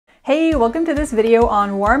Hey, welcome to this video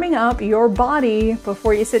on warming up your body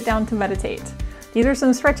before you sit down to meditate. These are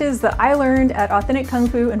some stretches that I learned at Authentic Kung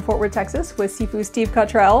Fu in Fort Worth, Texas with Sifu Steve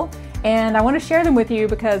Cottrell, and I want to share them with you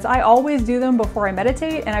because I always do them before I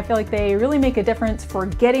meditate and I feel like they really make a difference for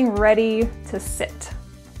getting ready to sit.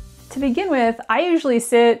 To begin with, I usually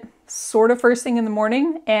sit sort of first thing in the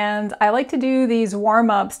morning, and I like to do these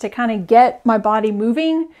warm-ups to kind of get my body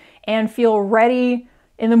moving and feel ready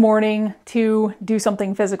in the morning to do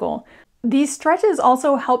something physical. These stretches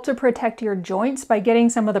also help to protect your joints by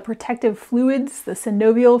getting some of the protective fluids, the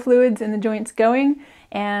synovial fluids in the joints going,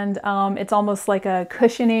 and it's almost like a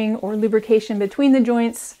cushioning or lubrication between the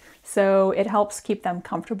joints, so it helps keep them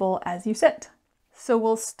comfortable as you sit. So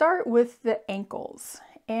we'll start with the ankles,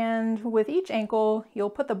 and with each ankle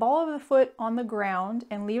you'll put the ball of the foot on the ground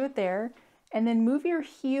and leave it there, and then move your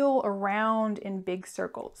heel around in big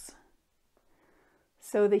circles.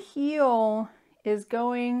 So the heel is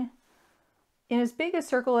going in as big a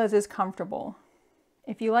circle as is comfortable.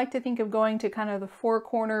 If you like to think of going to kind of the four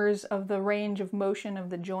corners of the range of motion of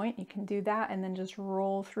the joint, you can do that and then just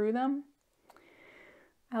roll through them.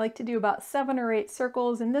 I like to do about 7 or 8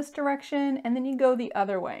 circles in this direction, and then you go the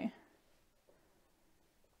other way.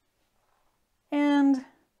 And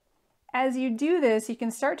as you do this, you can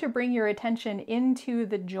start to bring your attention into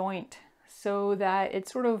the joint so that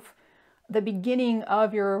it's sort of the beginning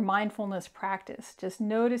of your mindfulness practice, just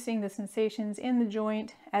noticing the sensations in the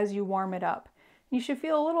joint as you warm it up. You should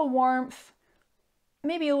feel a little warmth,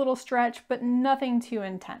 maybe a little stretch, but nothing too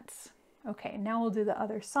intense. Okay, now we'll do the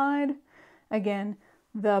other side. Again,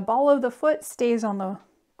 the ball of the foot stays on the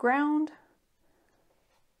ground.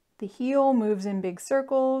 The heel moves in big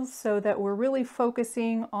circles so that we're really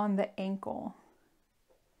focusing on the ankle.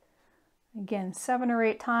 Again, 7 or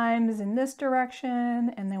 8 times in this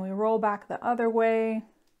direction, and then we roll back the other way.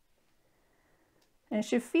 And it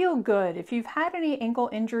should feel good. If you've had any ankle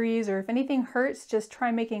injuries or if anything hurts, just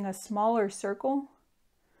try making a smaller circle.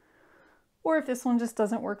 Or if this one just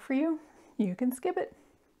doesn't work for you, you can skip it.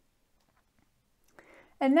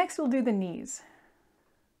 And next we'll do the knees.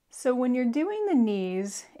 So when you're doing the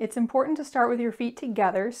knees, it's important to start with your feet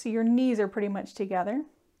together, so your knees are pretty much together.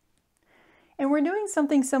 And we're doing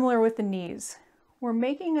something similar with the knees. We're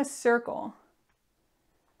making a circle.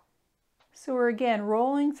 So we're again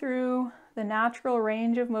rolling through the natural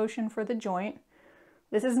range of motion for the joint.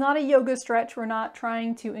 This is not a yoga stretch. We're not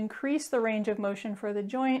trying to increase the range of motion for the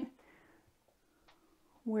joint.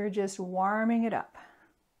 We're just warming it up.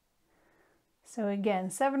 So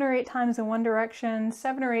again, 7 or 8 times in one direction,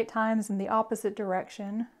 7 or 8 times in the opposite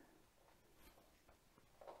direction.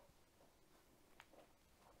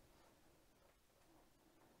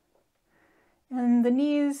 And the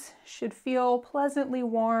knees should feel pleasantly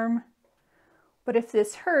warm, but if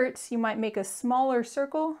this hurts, you might make a smaller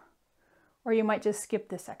circle, or you might just skip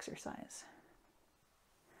this exercise.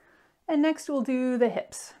 And next we'll do the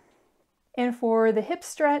hips. And for the hip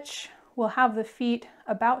stretch, we'll have the feet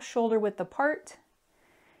about shoulder width apart.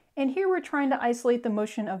 And here we're trying to isolate the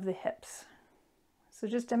motion of the hips. So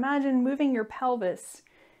just imagine moving your pelvis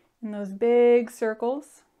in those big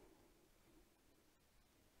circles.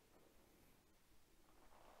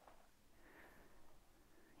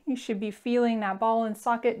 You should be feeling that ball and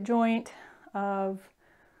socket joint of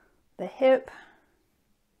the hip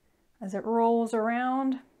as it rolls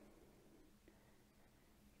around.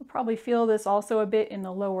 You'll probably feel this also a bit in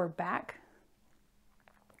the lower back.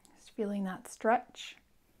 Just feeling that stretch.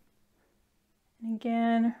 And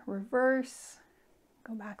again, reverse,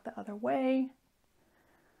 go back the other way.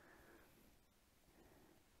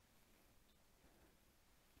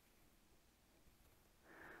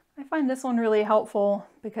 I find this one really helpful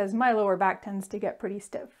because my lower back tends to get pretty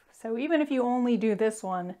stiff. So even if you only do this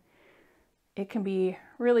one, it can be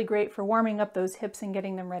really great for warming up those hips and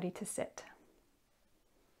getting them ready to sit.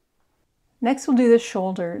 Next we'll do the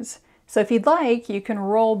shoulders. So if you'd like, you can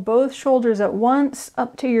roll both shoulders at once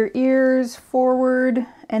up to your ears, forward,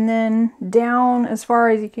 and then down as far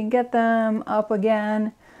as you can get them, up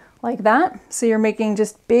again, like that. So you're making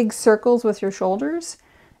just big circles with your shoulders.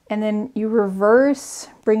 And then you reverse,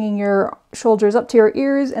 bringing your shoulders up to your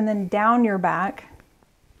ears and then down your back.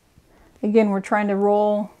 Again, we're trying to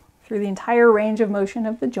roll through the entire range of motion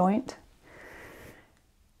of the joint.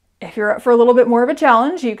 If you're up for a little bit more of a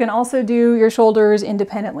challenge, you can also do your shoulders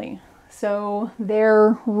independently. So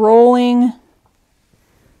they're rolling,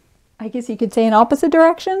 I guess you could say, in opposite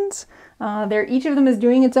directions. Each of them is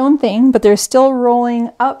doing its own thing, but they're still rolling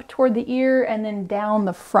up toward the ear and then down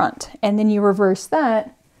the front. And then you reverse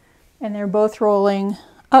that, and they're both rolling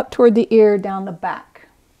up toward the ear, down the back.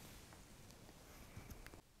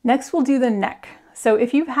 Next, we'll do the neck. So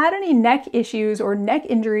if you've had any neck issues or neck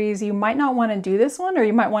injuries, you might not want to do this one, or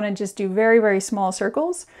you might want to just do very, very small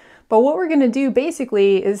circles. But what we're going to do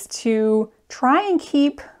basically is to try and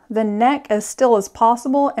keep the neck as still as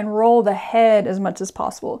possible and roll the head as much as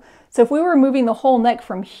possible. So if we were moving the whole neck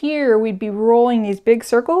from here, we'd be rolling these big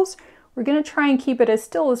circles. We're going to try and keep it as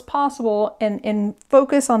still as possible and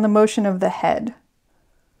focus on the motion of the head.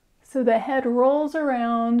 So the head rolls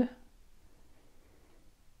around,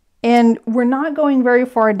 and we're not going very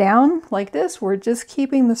far down like this. We're just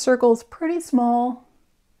keeping the circles pretty small.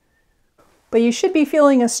 But you should be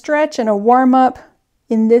feeling a stretch and a warm up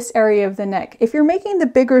in this area of the neck. If you're making the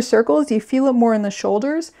bigger circles, you feel it more in the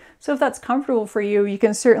shoulders. So if that's comfortable for you, you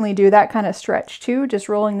can certainly do that kind of stretch too, just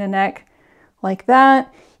rolling the neck like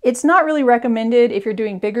that. It's not really recommended if you're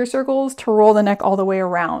doing bigger circles to roll the neck all the way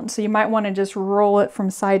around. So you might want to just roll it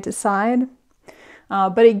from side to side.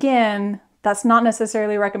 But again, that's not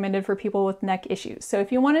necessarily recommended for people with neck issues. So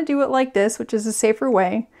if you want to do it like this, which is a safer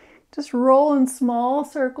way, just roll in small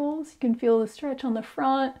circles. You can feel the stretch on the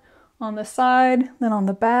front, on the side, then on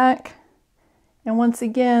the back. And once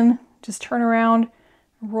again, just turn around,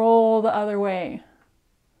 roll the other way.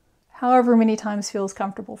 However many times feels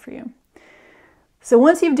comfortable for you. So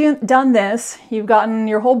once you've done this, you've gotten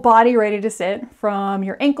your whole body ready to sit from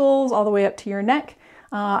your ankles all the way up to your neck.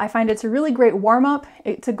 I find it's a really great warm-up.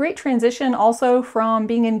 It's a great transition also from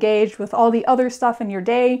being engaged with all the other stuff in your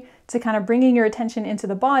day to kind of bringing your attention into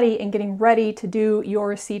the body and getting ready to do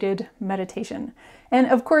your seated meditation. And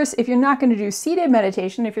of course, if you're not going to do seated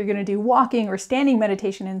meditation, if you're going to do walking or standing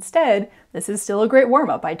meditation instead, this is still a great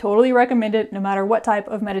warm-up. I totally recommend it no matter what type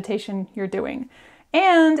of meditation you're doing.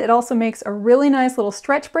 And it also makes a really nice little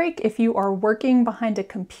stretch break if you are working behind a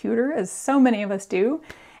computer, as so many of us do,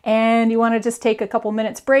 and you want to just take a couple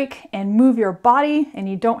minutes break and move your body, and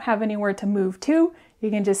you don't have anywhere to move to. You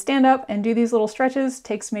can just stand up and do these little stretches.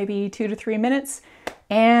 Takes maybe 2 to 3 minutes.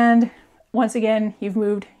 And once again, you've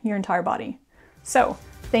moved your entire body. So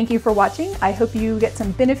thank you for watching. I hope you get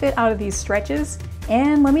some benefit out of these stretches,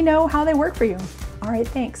 and let me know how they work for you. All right,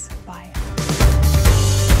 thanks. Bye.